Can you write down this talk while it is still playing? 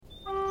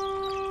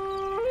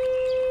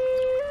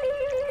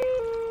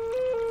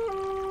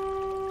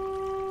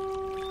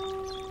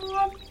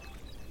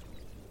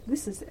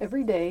This is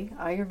Everyday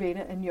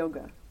Ayurveda and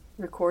Yoga,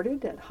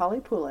 recorded at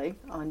Halipule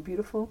on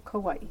beautiful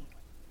Kauai.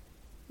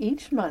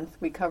 Each month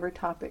we cover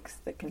topics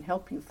that can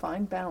help you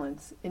find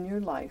balance in your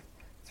life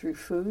through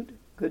food,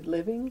 good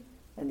living,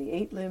 and the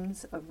 8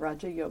 limbs of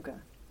Raja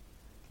Yoga.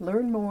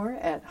 Learn more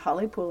at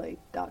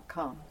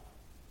halipule.com.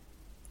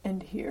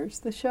 And here's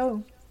the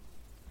show.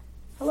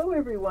 Hello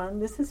everyone,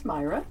 this is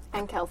Myra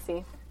and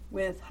Kelsey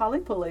with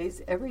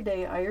Halipule's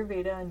Everyday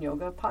Ayurveda and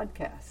Yoga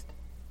podcast.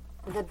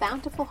 The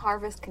bountiful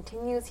harvest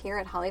continues here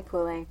at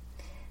Halipule.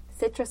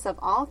 Citrus of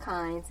all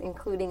kinds,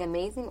 including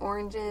amazing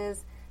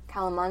oranges,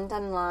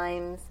 Kalamandan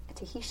limes,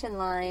 Tahitian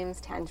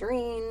limes,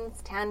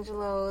 tangerines,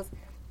 tangelos,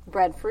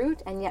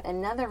 breadfruit, and yet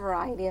another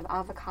variety of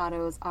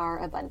avocados are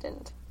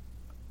abundant.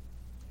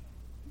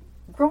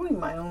 Growing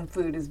my own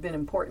food has been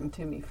important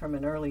to me from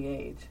an early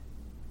age.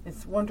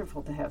 It's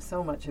wonderful to have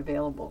so much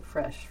available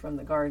fresh from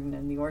the garden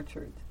and the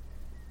orchard.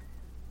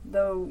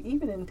 Though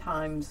even in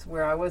times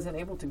where I wasn't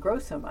able to grow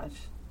so much,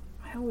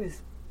 I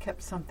always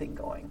kept something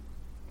going.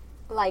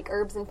 Like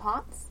herbs in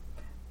pots?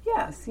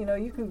 Yes,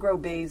 you can grow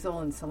basil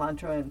and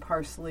cilantro and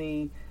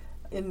parsley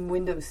in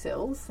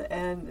windowsills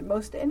and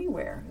most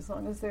anywhere, as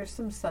long as there's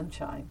some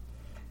sunshine.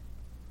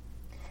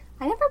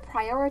 I never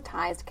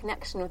prioritized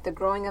connection with the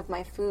growing of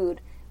my food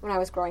when I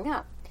was growing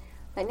up.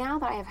 But now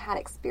that I have had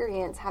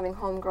experience having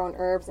homegrown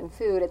herbs and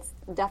food, it's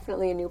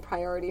definitely a new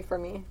priority for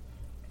me.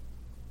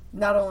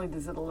 Not only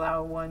does it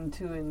allow one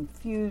to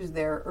infuse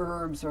their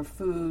herbs or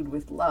food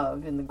with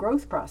love in the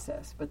growth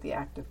process, but the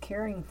act of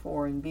caring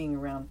for and being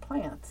around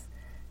plants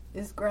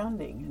is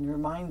grounding and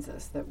reminds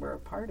us that we're a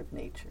part of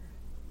nature.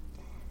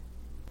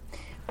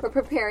 We're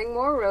preparing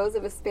more rows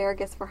of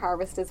asparagus for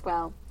harvest as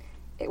well.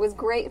 It was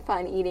great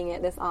fun eating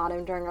it this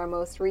autumn during our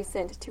most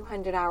recent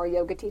 200-hour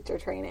yoga teacher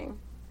training.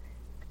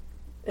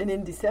 And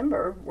in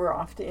December, we're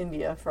off to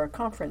India for a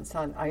conference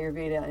on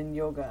Ayurveda and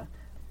Yoga,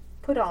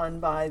 put on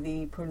by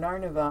the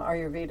Purnarnava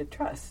Ayurveda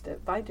Trust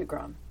at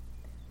Vaijagram.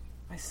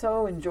 I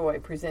so enjoy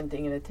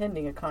presenting and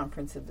attending a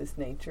conference of this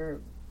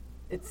nature.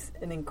 It's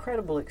an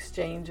incredible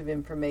exchange of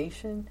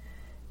information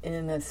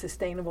in a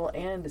sustainable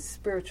and a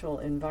spiritual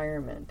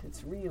environment.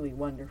 It's really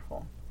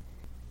wonderful.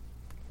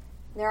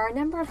 There are a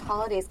number of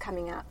holidays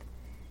coming up.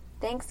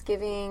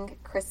 Thanksgiving,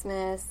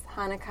 Christmas,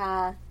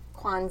 Hanukkah,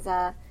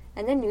 Kwanzaa,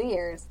 and then New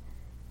Year's.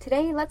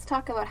 Today, let's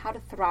talk about how to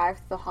thrive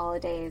through the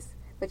holidays,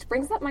 which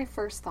brings up my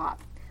first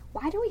thought.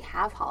 Why do we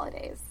have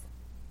holidays?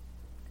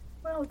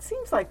 Well, it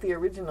seems like the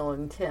original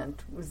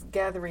intent was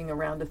gathering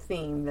around a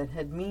theme that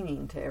had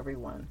meaning to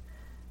everyone.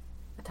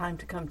 A time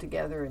to come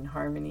together in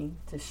harmony,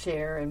 to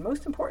share, and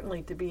most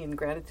importantly, to be in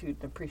gratitude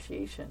and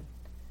appreciation.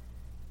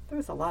 There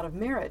was a lot of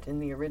merit in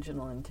the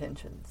original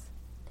intentions.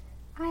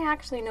 I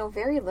actually know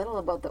very little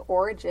about the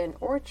origin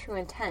or true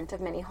intent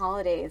of many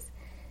holidays.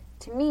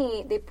 To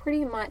me, they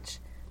pretty much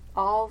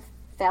all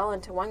fell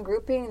into one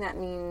grouping that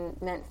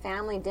meant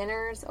family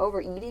dinners,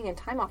 overeating, and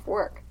time off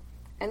work,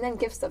 and then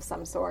gifts of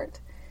some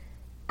sort.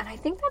 And I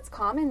think that's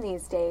common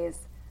these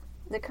days.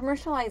 The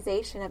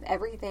commercialization of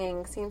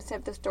everything seems to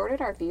have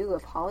distorted our view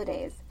of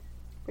holidays.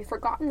 We've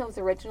forgotten those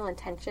original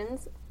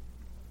intentions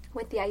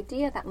with the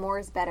idea that more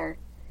is better.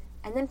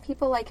 And then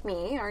people like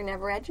me are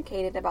never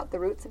educated about the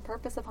roots and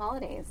purpose of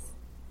holidays.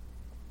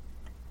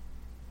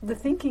 The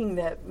thinking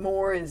that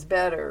more is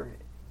better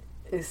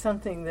is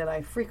something that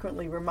I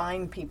frequently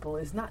remind people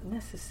is not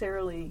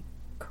necessarily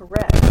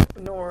correct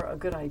nor a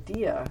good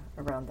idea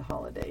around the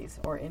holidays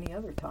or any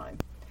other time.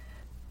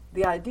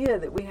 The idea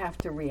that we have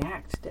to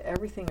react to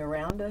everything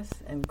around us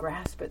and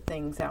grasp at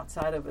things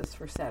outside of us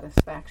for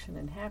satisfaction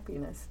and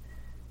happiness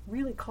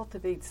really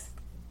cultivates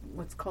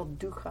what's called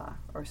dukkha,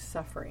 or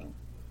suffering,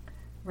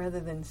 rather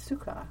than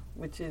sukha,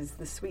 which is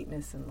the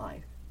sweetness in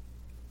life.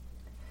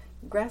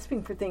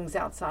 Grasping for things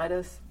outside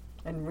us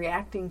and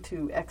reacting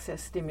to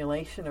excess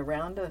stimulation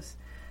around us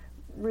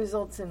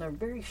results in a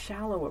very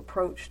shallow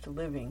approach to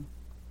living.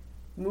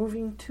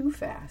 Moving too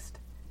fast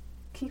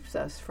keeps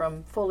us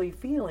from fully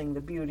feeling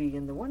the beauty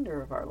and the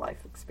wonder of our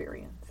life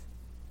experience.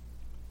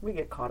 We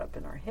get caught up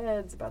in our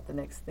heads about the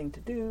next thing to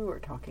do, or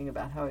talking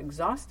about how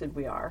exhausted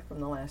we are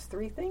from the last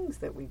 3 things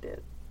that we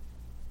did.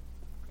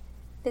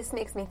 This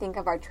makes me think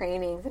of our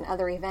trainings and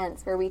other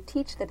events where we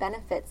teach the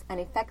benefits and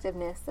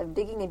effectiveness of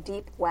digging a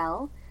deep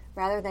well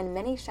rather than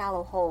many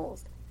shallow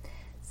holes.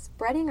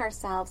 Spreading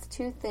ourselves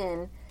too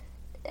thin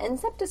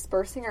ends up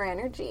dispersing our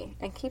energy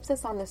and keeps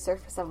us on the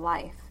surface of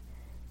life.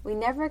 We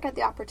never get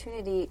the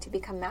opportunity to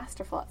become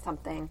masterful at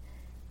something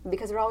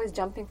because we're always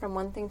jumping from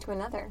one thing to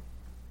another.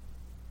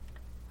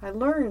 I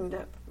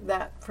learned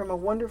that from a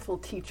wonderful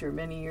teacher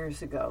many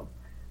years ago.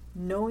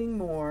 Knowing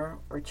more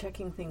or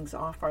checking things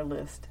off our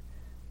list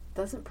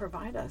doesn't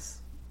provide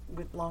us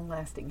with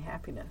long-lasting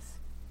happiness.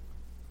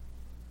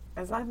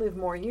 As I live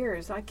more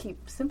years, I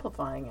keep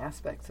simplifying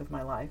aspects of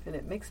my life, and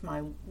it makes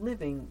my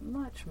living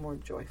much more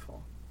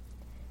joyful.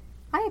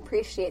 I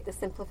appreciate the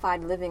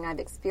simplified living I've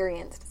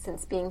experienced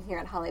since being here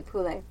at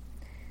Halipule.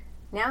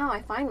 Now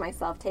I find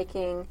myself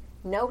taking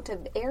note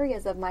of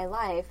areas of my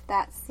life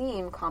that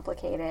seem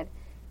complicated,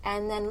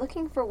 and then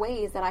looking for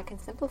ways that I can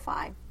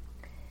simplify.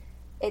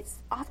 it's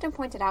often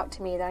pointed out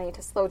to me that I need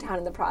to slow down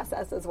in the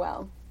process as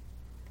well.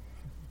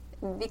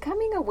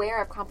 Becoming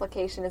aware of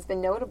complication has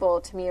been notable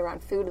to me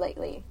around food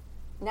lately.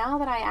 Now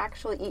that I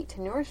actually eat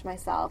to nourish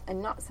myself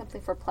and not simply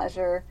for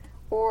pleasure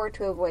or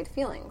to avoid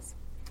feelings,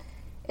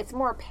 it's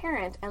more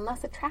apparent and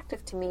less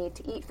attractive to me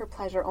to eat for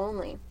pleasure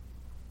only.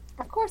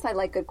 Of course, I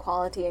like good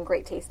quality and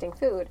great tasting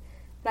food,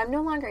 but I'm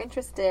no longer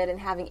interested in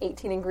having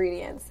 18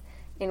 ingredients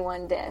in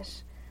one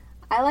dish.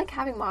 I like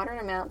having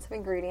moderate amounts of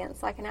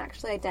ingredients so I can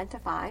actually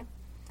identify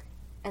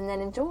and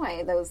then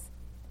enjoy those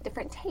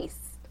different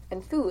tastes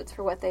and foods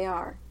for what they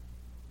are.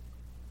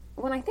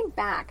 When I think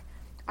back,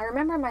 I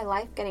remember my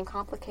life getting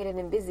complicated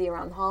and busy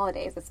around the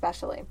holidays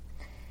especially.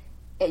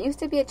 It used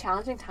to be a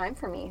challenging time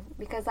for me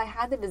because I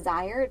had the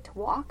desire to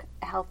walk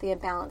a healthy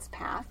and balanced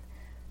path,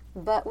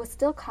 but was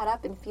still caught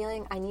up in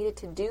feeling I needed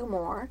to do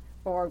more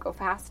or go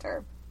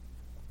faster.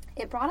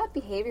 It brought up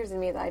behaviors in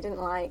me that I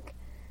didn't like.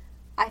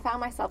 I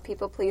found myself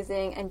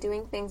people-pleasing and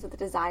doing things with a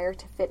desire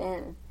to fit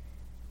in.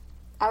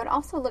 I would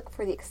also look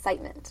for the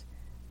excitement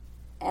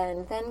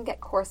and then get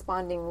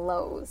corresponding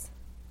lows.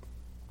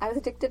 I was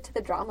addicted to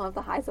the drama of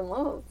the highs and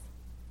lows.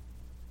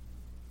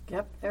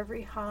 Yep,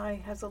 every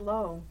high has a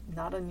low,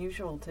 not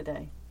unusual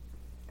today.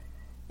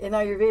 In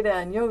Ayurveda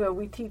and yoga,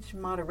 we teach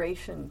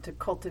moderation to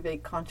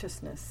cultivate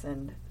consciousness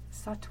and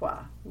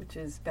sattva, which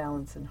is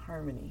balance and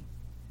harmony.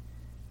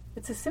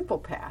 It's a simple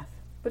path,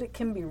 but it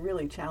can be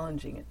really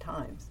challenging at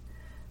times.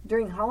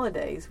 During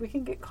holidays, we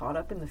can get caught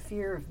up in the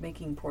fear of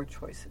making poor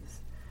choices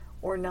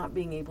or not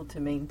being able to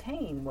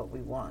maintain what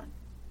we want.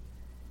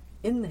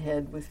 In the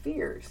head with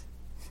fears.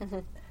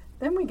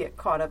 Then we get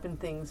caught up in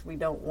things we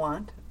don't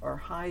want or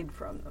hide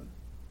from them.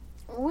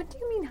 What do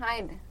you mean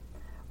hide?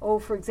 Oh,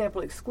 for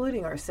example,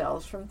 excluding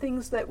ourselves from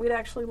things that we'd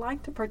actually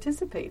like to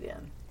participate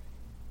in.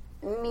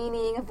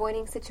 Meaning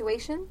avoiding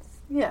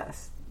situations?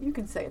 Yes, you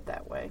can say it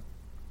that way.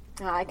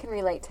 I can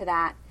relate to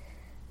that.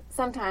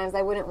 Sometimes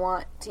I wouldn't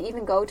want to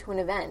even go to an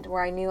event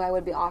where I knew I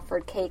would be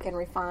offered cake and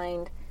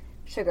refined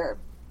sugar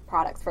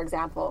products, for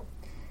example.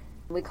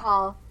 We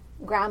call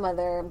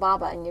grandmother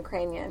baba in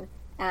Ukrainian,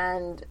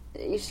 and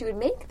she would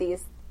make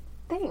these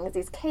things,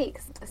 these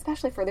cakes,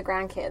 especially for the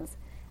grandkids.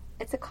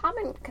 It's a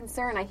common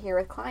concern I hear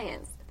with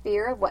clients,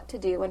 fear of what to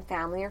do when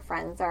family or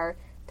friends are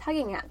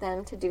tugging at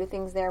them to do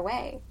things their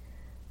way.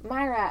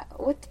 Myra,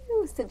 what do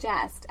you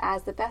suggest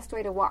as the best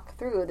way to walk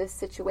through this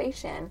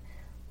situation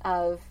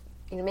of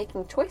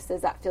making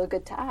choices that feel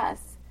good to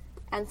us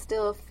and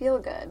still feel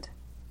good?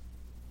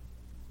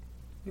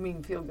 You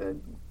mean feel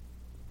good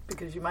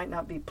because you might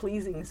not be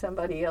pleasing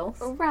somebody else?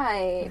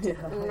 Right. Yeah.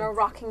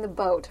 Rocking the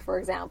boat, for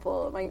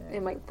example.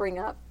 It might bring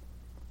up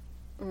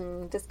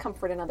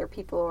discomfort in other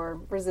people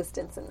or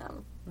resistance in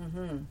them.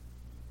 Mm-hmm.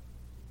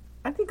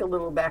 I think a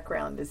little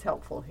background is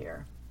helpful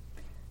here.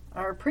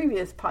 Our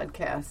previous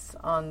podcasts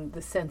on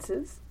the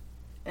senses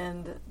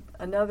and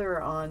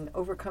another on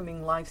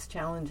overcoming life's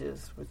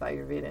challenges with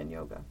Ayurveda and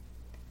yoga.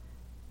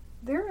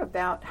 They're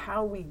about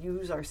how we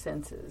use our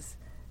senses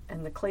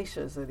and the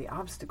kleshas, or the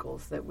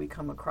obstacles that we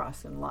come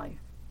across in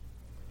life.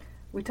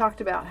 We talked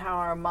about how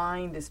our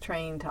mind is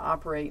trained to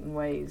operate in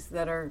ways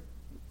that are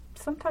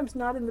sometimes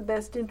not in the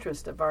best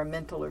interest of our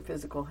mental or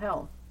physical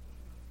health.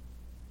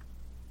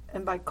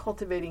 And by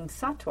cultivating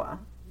sattva,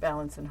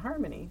 balance and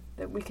harmony,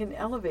 that we can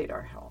elevate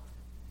our health.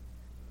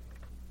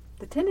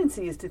 The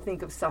tendency is to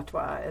think of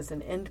sattva as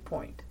an end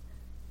point,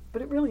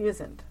 but it really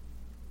isn't.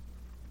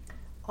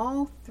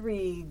 All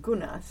three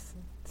gunas,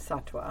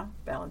 sattva,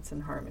 balance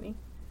and harmony,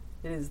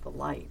 it is the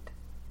light.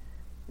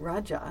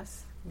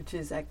 Rajas, which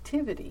is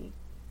activity,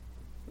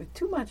 with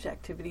too much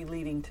activity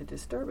leading to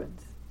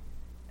disturbance.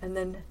 And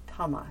then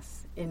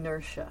tamas,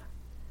 inertia,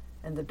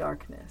 and the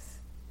darkness.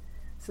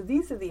 So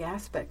these are the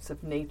aspects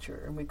of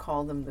nature, and we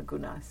call them the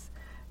gunas.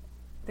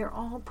 They're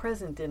all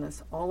present in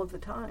us all of the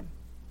time.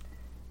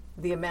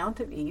 The amount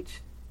of each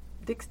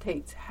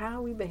dictates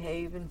how we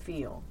behave and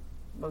feel,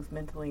 both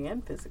mentally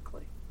and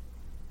physically.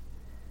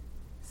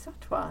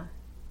 Sattva,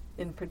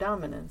 in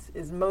predominance,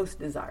 is most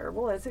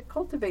desirable as it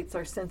cultivates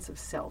our sense of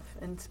self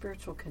and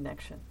spiritual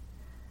connection.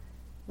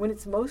 When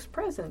it's most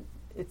present,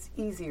 it's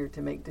easier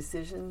to make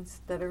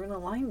decisions that are in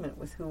alignment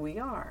with who we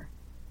are,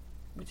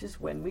 which is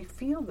when we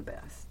feel the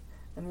best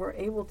and we're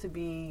able to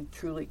be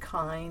truly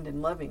kind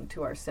and loving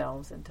to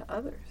ourselves and to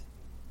others.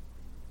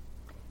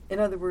 In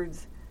other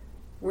words,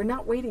 we're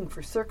not waiting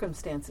for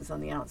circumstances on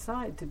the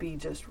outside to be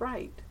just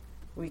right.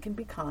 We can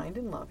be kind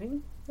and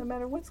loving no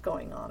matter what's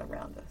going on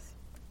around us.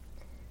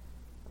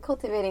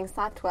 Cultivating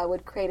sattva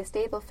would create a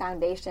stable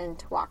foundation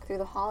to walk through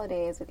the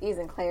holidays with ease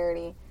and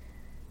clarity.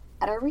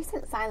 At our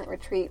recent silent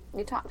retreat,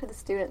 we talked to the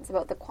students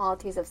about the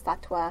qualities of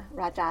sattva,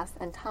 rajas,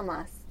 and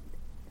tamas,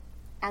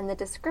 and the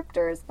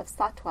descriptors of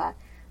sattva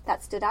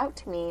that stood out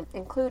to me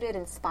included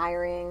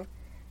inspiring,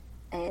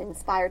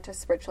 inspired to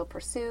spiritual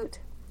pursuit,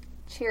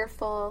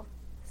 cheerful,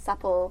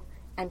 supple,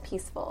 and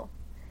peaceful.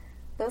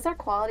 Those are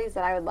qualities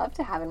that I would love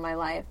to have in my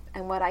life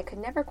and what I could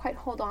never quite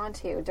hold on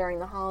to during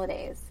the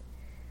holidays.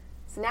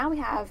 So now we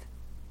have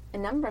a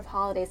number of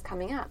holidays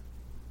coming up.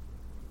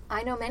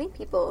 I know many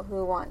people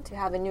who want to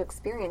have a new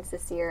experience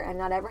this year and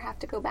not ever have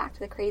to go back to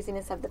the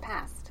craziness of the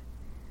past.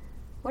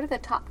 What are the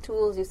top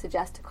tools you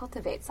suggest to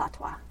cultivate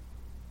sattva?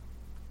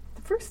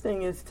 The first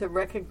thing is to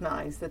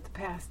recognize that the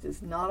past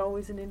is not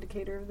always an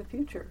indicator of the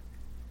future.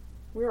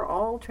 We're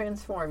all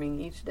transforming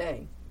each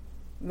day.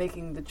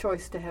 Making the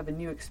choice to have a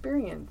new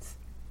experience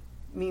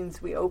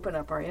means we open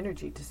up our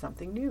energy to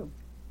something new.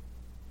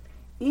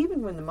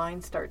 Even when the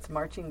mind starts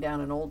marching down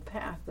an old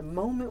path, the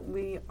moment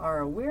we are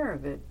aware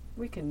of it,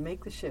 we can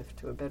make the shift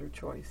to a better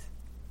choice.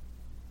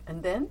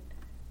 And then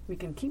we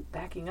can keep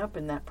backing up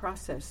in that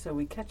process so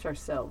we catch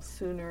ourselves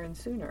sooner and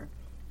sooner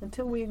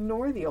until we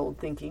ignore the old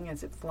thinking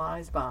as it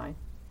flies by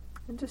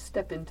and just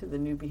step into the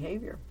new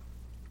behavior.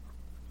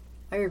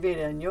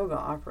 Ayurveda and yoga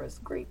offer us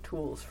great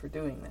tools for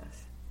doing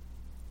this.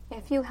 A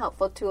few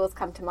helpful tools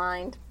come to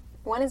mind.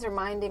 One is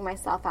reminding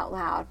myself out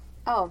loud,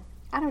 oh,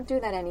 I don't do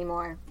that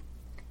anymore.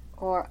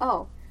 Or,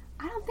 oh,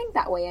 I don't think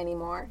that way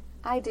anymore.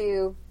 I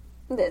do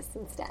this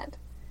instead.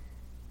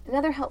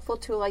 Another helpful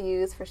tool I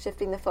use for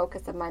shifting the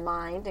focus of my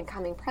mind and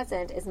coming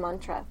present is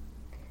mantra.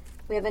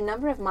 We have a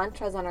number of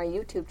mantras on our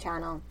YouTube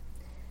channel,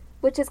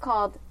 which is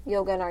called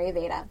Yoga and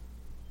Ayurveda.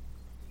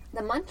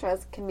 The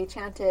mantras can be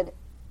chanted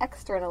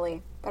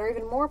externally, but are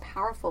even more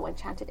powerful when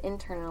chanted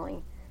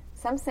internally.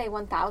 Some say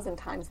 1,000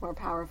 times more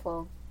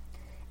powerful.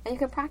 And you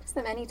can practice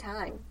them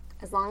anytime,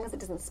 as long as it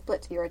doesn't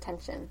split your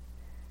attention.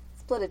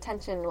 Split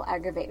attention will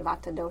aggravate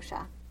vata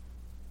dosha.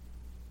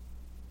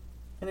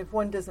 And if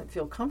one doesn't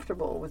feel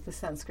comfortable with the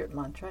Sanskrit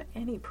mantra,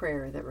 any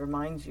prayer that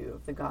reminds you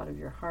of the God of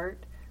your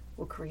heart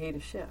will create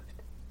a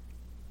shift.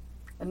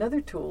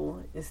 Another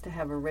tool is to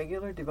have a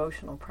regular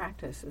devotional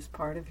practice as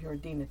part of your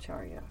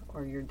dinacharya,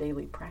 or your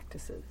daily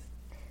practices.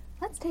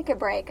 Let's take a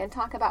break and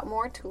talk about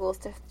more tools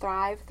to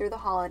thrive through the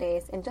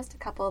holidays in just a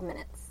couple of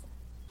minutes.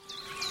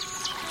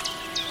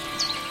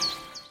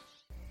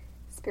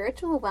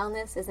 Spiritual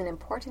wellness is an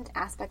important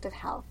aspect of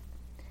health.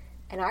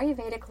 An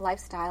Ayurvedic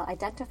lifestyle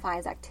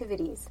identifies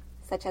activities,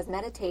 such as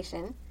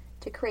meditation,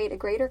 to create a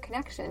greater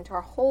connection to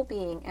our whole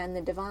being and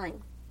the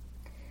divine.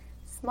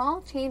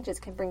 Small changes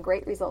can bring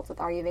great results with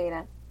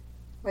Ayurveda.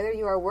 Whether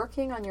you are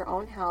working on your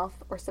own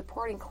health or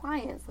supporting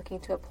clients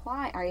looking to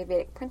apply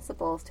Ayurvedic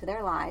principles to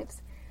their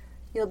lives,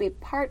 you'll be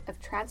part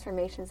of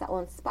transformations that will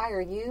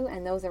inspire you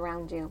and those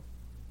around you.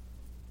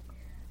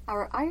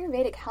 Our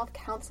Ayurvedic Health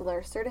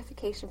Counselor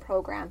certification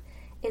program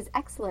is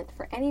excellent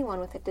for anyone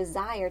with a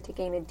desire to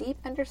gain a deep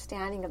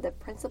understanding of the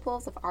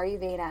principles of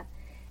Ayurveda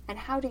and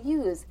how to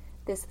use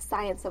this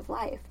science of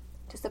life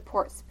to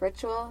support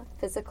spiritual,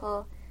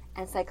 physical,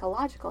 and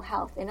psychological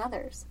health in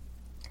others.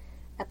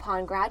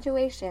 Upon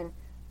graduation,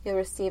 you'll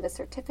receive a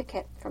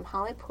certificate from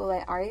Hale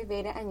Pule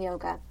Ayurveda and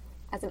Yoga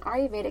as an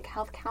Ayurvedic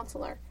Health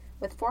Counselor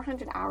with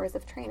 400 hours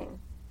of training.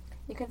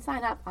 You can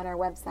sign up on our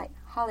website,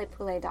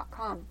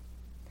 halepule.com,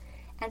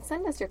 and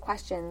send us your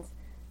questions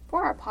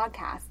for our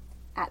podcast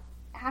at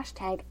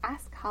hashtag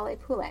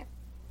AskHalePule.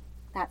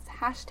 That's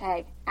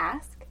hashtag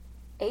Ask,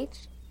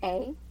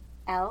 HALEPULE,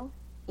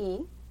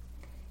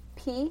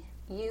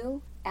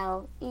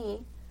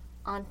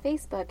 on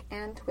Facebook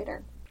and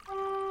Twitter.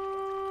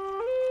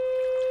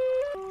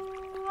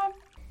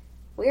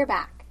 We're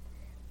back.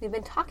 We've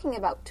been talking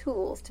about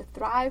tools to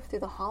thrive through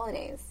the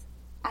holidays.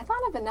 I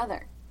thought of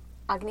another,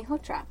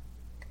 Agnihotra.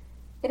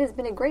 It has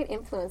been a great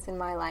influence in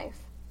my life.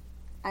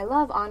 I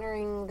love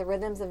honoring the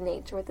rhythms of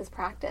nature with this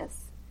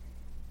practice.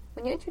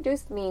 When you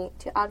introduced me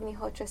to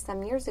Agnihotra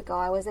some years ago,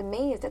 I was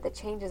amazed at the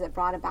changes it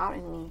brought about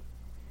in me.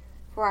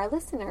 For our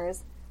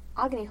listeners,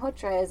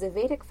 Agnihotra is a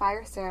Vedic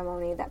fire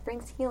ceremony that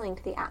brings healing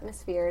to the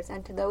atmospheres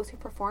and to those who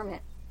perform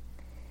it.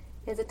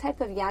 It is a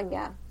type of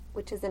yagya,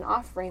 which is an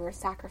offering or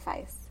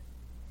sacrifice.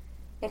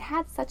 It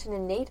had such an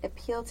innate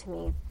appeal to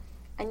me,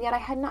 and yet I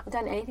had not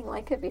done anything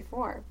like it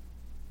before.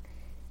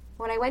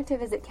 When I went to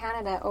visit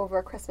Canada over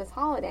a Christmas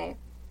holiday,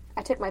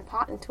 I took my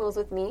pot and tools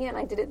with me, and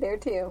I did it there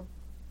too.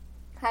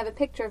 I have a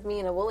picture of me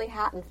in a woolly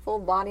hat and full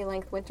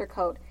body-length winter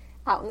coat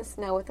out in the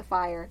snow with the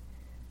fire.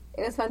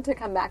 It was fun to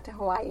come back to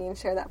Hawaii and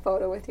share that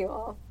photo with you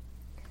all.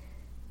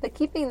 But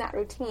keeping that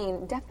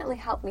routine definitely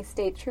helped me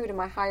stay true to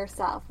my higher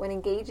self when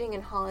engaging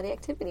in holiday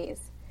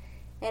activities.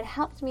 It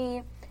helped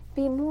me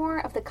be more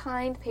of the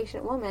kind,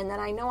 patient woman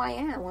that I know I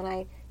am when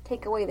I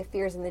take away the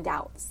fears and the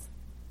doubts.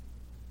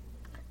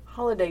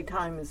 Holiday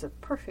time is a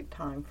perfect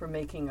time for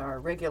making our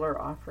regular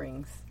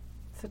offerings,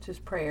 such as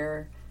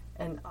prayer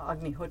and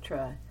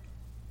Agnihotra,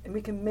 and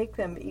we can make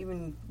them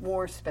even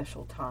more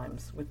special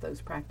times with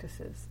those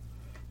practices.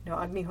 You know,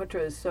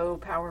 Agnihotra is so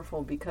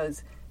powerful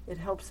because it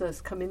helps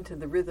us come into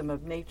the rhythm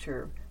of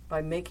nature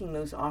by making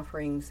those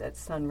offerings at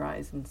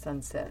sunrise and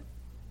sunset.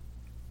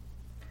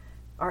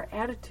 Our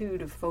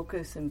attitude of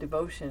focus and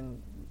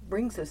devotion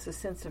brings us a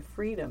sense of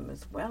freedom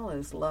as well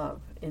as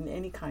love in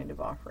any kind of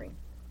offering.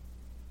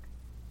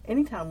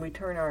 Anytime we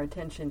turn our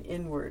attention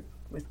inward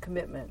with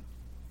commitment,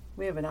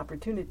 we have an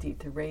opportunity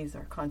to raise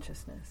our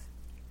consciousness.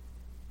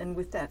 And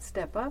with that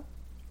step up,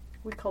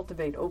 we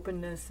cultivate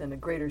openness and a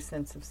greater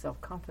sense of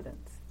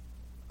self-confidence.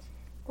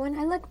 When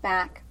I look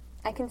back,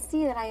 I can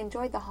see that I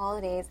enjoyed the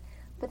holidays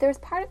but there was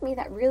part of me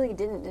that really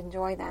didn't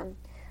enjoy them.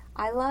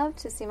 I loved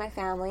to see my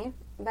family,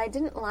 but I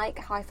didn't like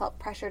how I felt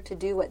pressure to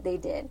do what they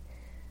did,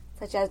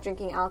 such as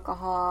drinking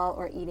alcohol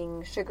or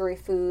eating sugary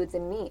foods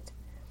and meat.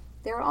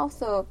 There were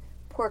also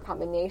poor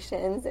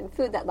combinations and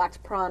food that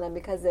lacked prana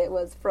because it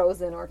was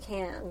frozen or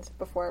canned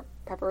before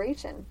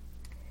preparation.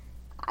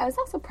 I was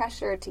also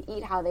pressured to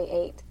eat how they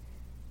ate,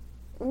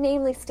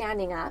 namely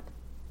standing up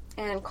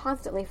and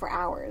constantly for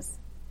hours.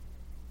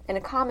 And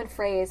a common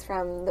phrase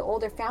from the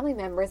older family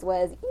members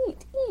was,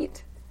 "Eat,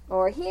 eat,"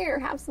 or "Here,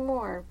 have some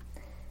more."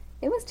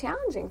 It was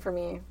challenging for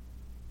me.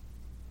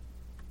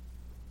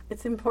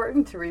 It's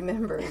important to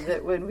remember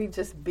that when we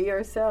just be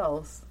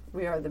ourselves,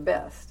 we are the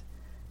best,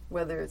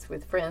 whether it's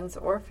with friends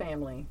or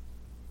family.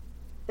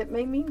 It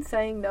may mean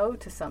saying no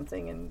to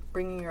something and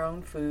bringing your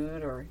own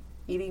food or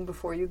eating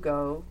before you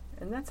go,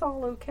 and that's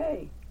all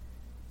okay.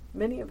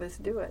 Many of us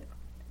do it.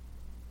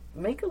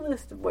 Make a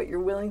list of what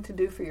you're willing to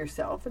do for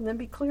yourself and then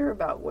be clear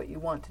about what you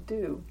want to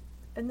do,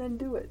 and then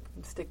do it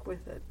and stick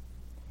with it.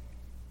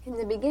 In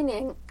the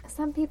beginning,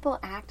 some people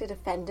acted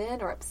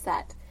offended or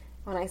upset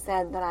when I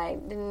said that I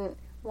didn't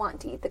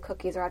want to eat the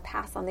cookies or I'd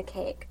pass on the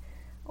cake,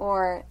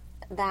 or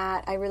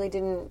that I really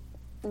didn't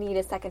need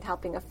a second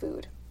helping of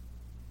food.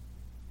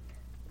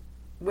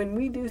 When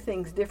we do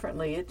things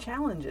differently, it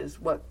challenges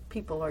what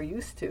people are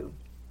used to.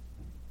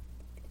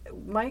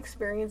 My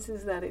experience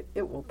is that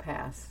it will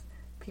pass.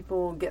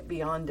 People will get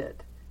beyond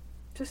it.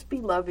 Just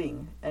be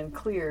loving and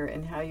clear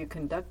in how you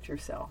conduct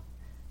yourself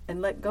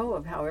and let go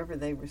of however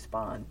they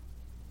respond.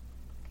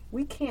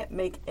 We can't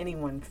make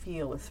anyone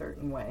feel a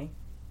certain way.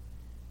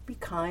 Be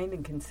kind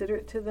and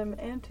considerate to them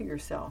and to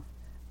yourself.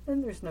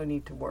 Then there's no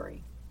need to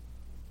worry.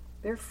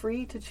 They're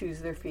free to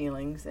choose their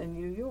feelings and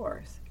you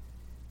yours.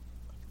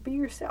 Be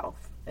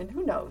yourself, and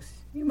who knows,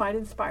 you might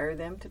inspire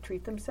them to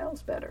treat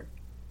themselves better.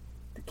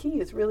 The key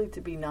is really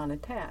to be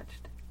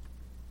non-attached.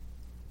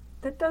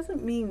 That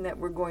doesn't mean that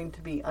we're going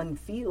to be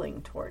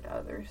unfeeling toward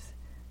others.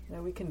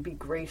 We can be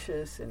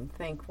gracious and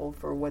thankful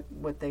for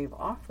what they've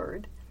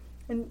offered.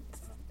 And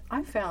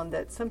I found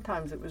that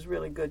sometimes it was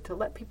really good to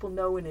let people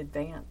know in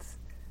advance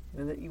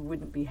that you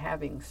wouldn't be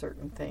having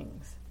certain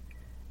things.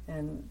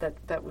 And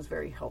that was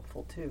very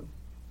helpful too.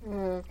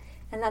 And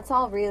that's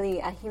all really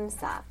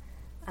ahimsa,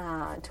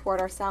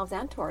 toward ourselves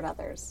and toward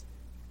others.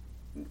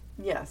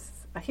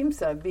 Yes,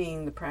 ahimsa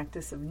being the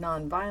practice of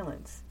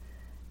nonviolence.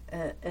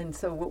 And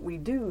so what we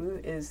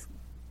do is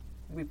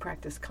we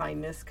practice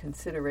kindness,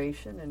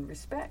 consideration, and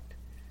respect.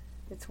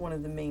 It's one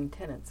of the main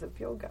tenets of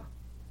yoga.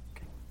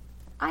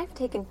 I've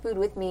taken food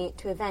with me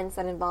to events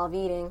that involve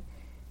eating.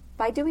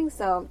 By doing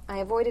so, I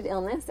avoided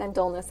illness and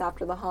dullness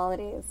after the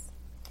holidays.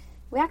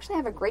 We actually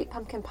have a great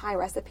pumpkin pie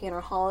recipe in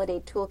our holiday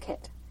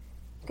toolkit.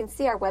 You can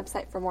see our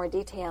website for more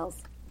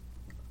details,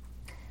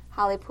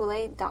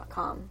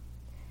 halepule.com.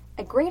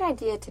 A great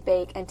idea to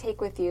bake and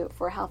take with you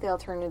for a healthy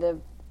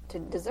alternative to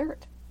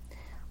dessert.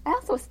 I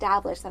also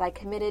established that I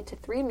committed to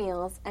 3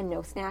 meals and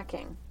no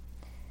snacking,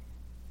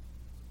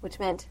 which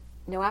meant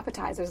no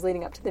appetizers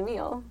leading up to the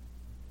meal.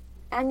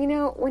 And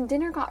when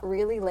dinner got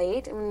really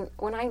late, and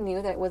when I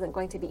knew that it wasn't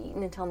going to be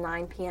eaten until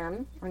 9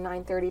 p.m. or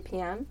 9:30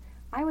 p.m.,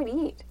 I would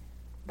eat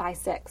by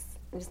 6,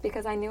 just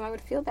because I knew I would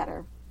feel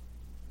better.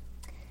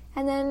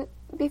 And then,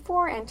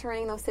 before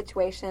entering those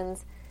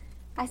situations,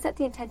 I set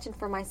the intention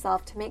for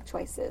myself to make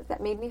choices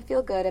that made me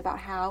feel good about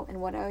how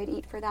and what I would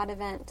eat for that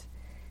event.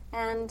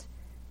 And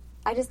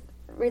I just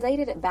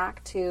related it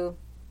back to,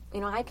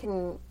 I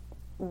can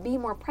be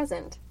more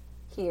present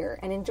here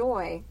and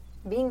enjoy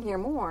being here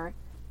more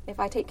if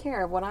I take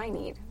care of what I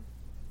need.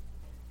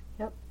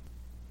 Yep.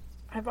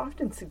 I've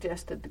often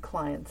suggested to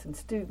clients and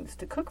students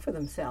to cook for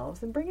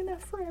themselves and bring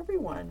enough for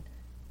everyone.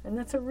 And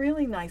that's a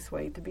really nice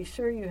way to be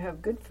sure you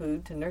have good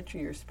food to nurture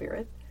your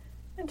spirit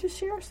and to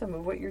share some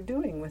of what you're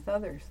doing with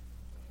others.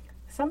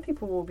 Some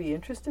people will be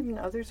interested and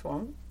others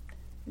won't.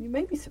 You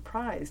may be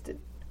surprised at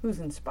who's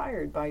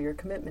inspired by your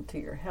commitment to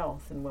your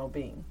health and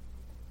well-being.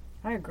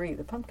 I agree,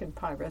 the pumpkin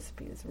pie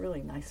recipe is a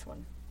really nice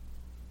one.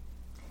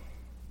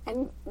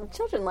 And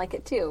children like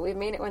it too. We've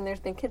made it when there's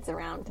been kids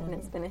around, and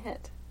it's been a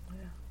hit.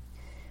 Yeah.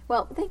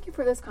 Well, thank you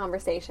for this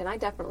conversation. I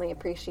definitely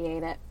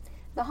appreciate it.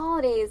 The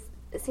holidays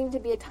seem to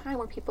be a time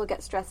where people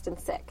get stressed and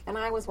sick, and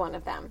I was one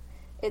of them.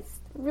 It's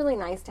really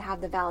nice to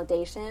have the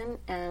validation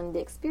and the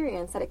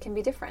experience that it can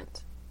be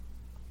different.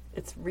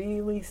 It's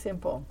really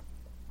simple.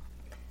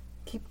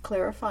 Keep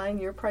clarifying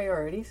your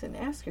priorities and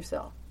ask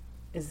yourself,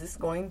 is this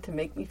going to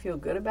make me feel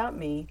good about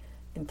me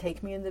and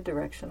take me in the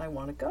direction I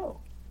want to go?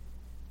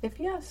 If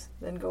yes,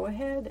 then go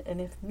ahead, and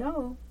if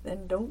no,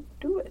 then don't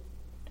do it.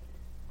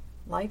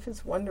 Life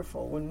is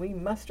wonderful when we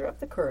muster up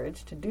the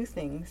courage to do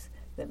things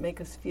that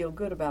make us feel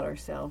good about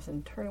ourselves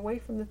and turn away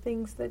from the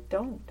things that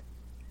don't.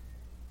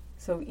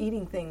 So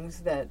eating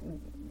things that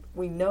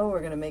we know are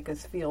going to make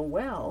us feel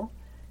well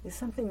is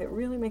something that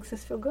really makes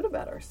us feel good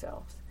about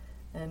ourselves.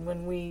 And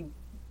when we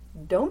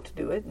don't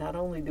do it, not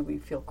only do we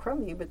feel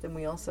crummy, but then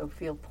we also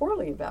feel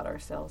poorly about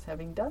ourselves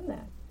having done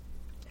that.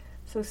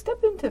 So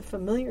step into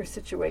familiar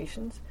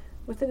situations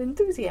with an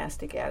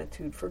enthusiastic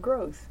attitude for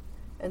growth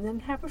and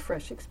then have a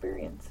fresh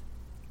experience.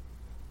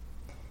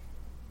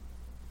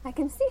 I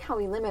can see how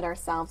we limit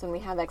ourselves when we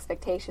have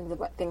expectations of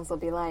what things will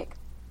be like.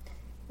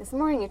 This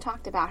morning you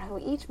talked about how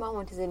each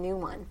moment is a new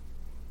one.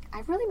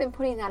 I've really been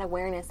putting that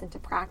awareness into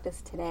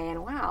practice today,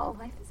 and wow,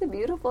 life is a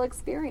beautiful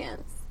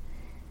experience.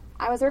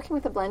 I was working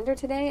with a blender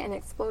today and it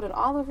exploded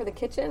all over the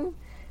kitchen,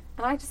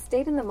 and I just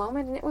stayed in the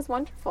moment and it was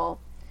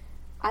wonderful.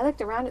 I looked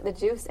around at the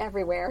juice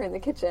everywhere in the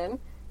kitchen,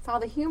 saw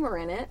the humor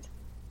in it,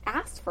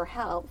 asked for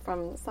help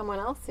from someone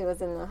else who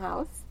was in the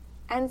house,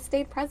 and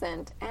stayed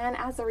present. And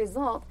as a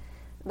result,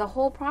 the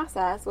whole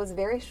process was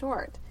very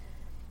short.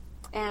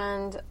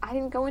 And I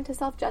didn't go into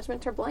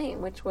self-judgment or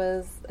blame, which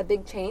was a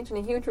big change and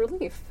a huge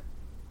relief.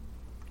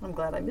 I'm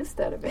glad I missed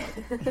that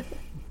event.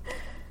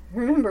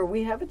 Remember,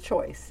 we have a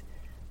choice.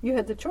 You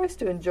had the choice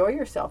to enjoy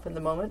yourself in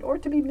the moment or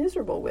to be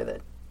miserable with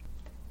it.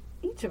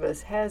 Each of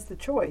us has the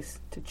choice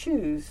to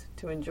choose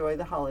to enjoy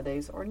the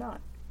holidays or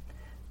not.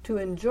 To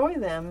enjoy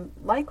them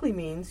likely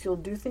means you'll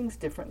do things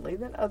differently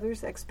than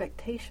others'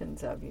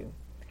 expectations of you.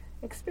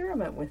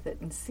 Experiment with it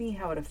and see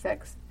how it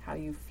affects how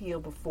you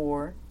feel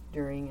before,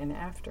 during, and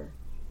after.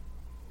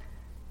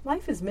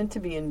 Life is meant to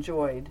be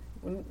enjoyed.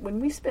 When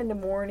we spend a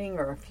morning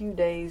or a few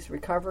days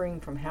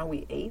recovering from how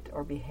we ate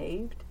or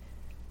behaved,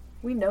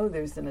 we know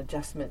there's an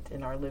adjustment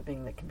in our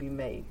living that can be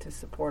made to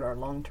support our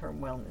long-term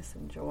wellness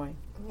and joy.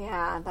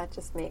 Yeah, that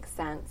just makes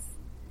sense.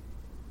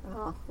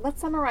 Well, let's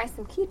summarize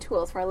some key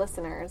tools for our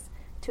listeners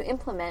to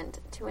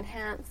implement to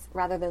enhance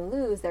rather than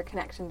lose their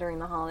connection during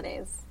the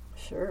holidays.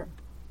 Sure.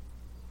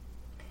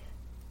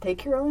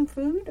 Take your own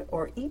food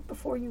or eat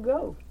before you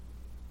go.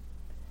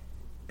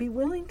 Be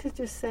willing to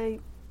just say,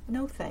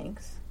 no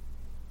thanks,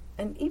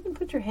 and even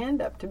put your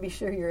hand up to be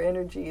sure your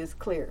energy is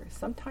clear.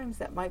 Sometimes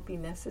that might be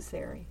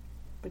necessary,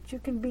 but you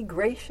can be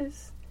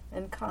gracious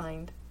and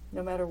kind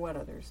no matter what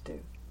others do.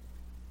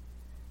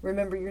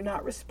 Remember, you're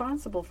not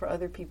responsible for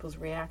other people's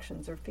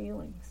reactions or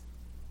feelings.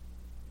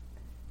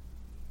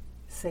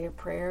 Say a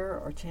prayer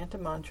or chant a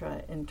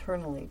mantra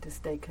internally to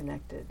stay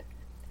connected.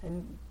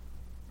 And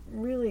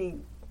really,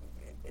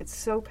 it's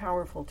so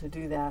powerful to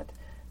do that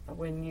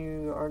when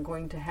you are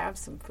going to have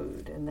some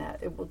food, and that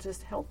it will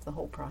just help the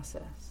whole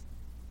process.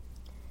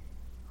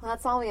 Well,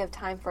 that's all we have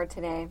time for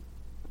today.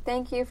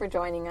 Thank you for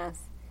joining us.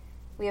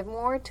 We have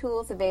more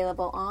tools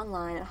available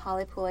online at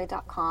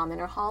hollypoule.com in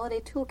our holiday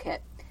toolkit,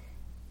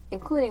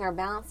 including our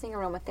balancing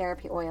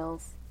aromatherapy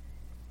oils.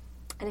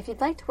 And if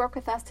you'd like to work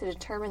with us to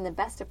determine the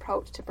best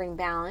approach to bring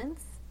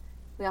balance,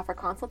 we offer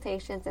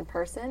consultations in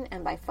person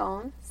and by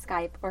phone,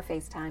 Skype, or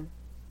FaceTime.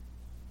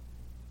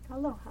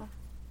 Aloha.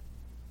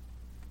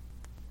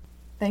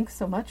 Thanks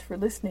so much for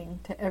listening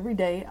to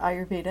Everyday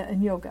Ayurveda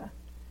and Yoga.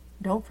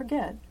 Don't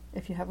forget,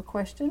 if you have a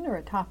question or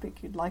a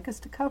topic you'd like us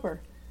to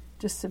cover,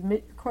 just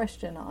submit your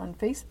question on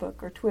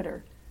Facebook or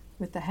Twitter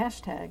with the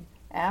hashtag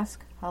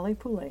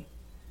AskHollyPoule.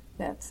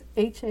 That's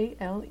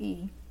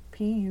HALEPULE.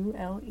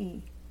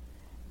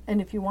 And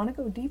if you want to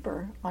go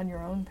deeper on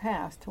your own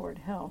path toward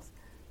health,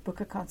 book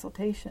a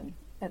consultation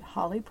at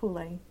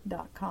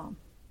hollypoule.com.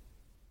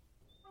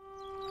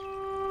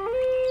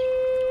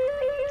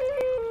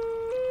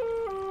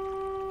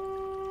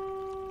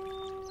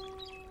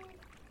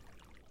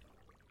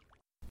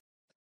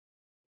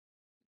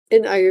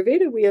 In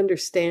Ayurveda, we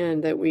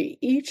understand that we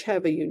each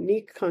have a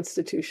unique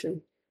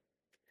constitution.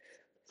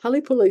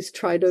 Hollypoule's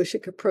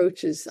tridoshic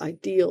approach is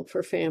ideal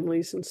for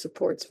families and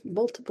supports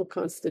multiple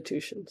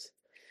constitutions.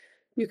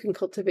 You can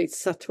cultivate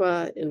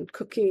sattva in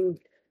cooking,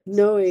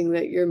 knowing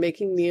that you're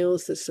making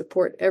meals that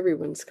support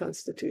everyone's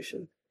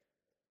constitution.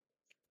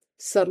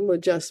 Subtle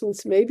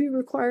adjustments may be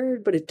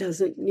required, but it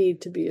doesn't need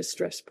to be a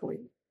stress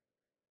point.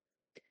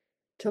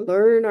 To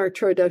learn our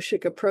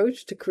tridoshic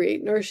approach to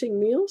create nourishing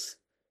meals,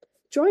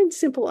 join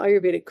Simple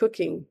Ayurvedic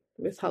Cooking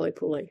with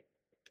Hollypoule.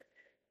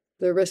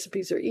 The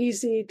recipes are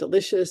easy,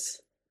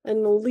 delicious,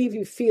 and will leave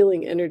you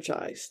feeling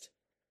energized.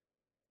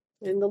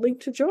 And the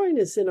link to join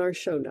is in our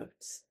show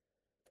notes.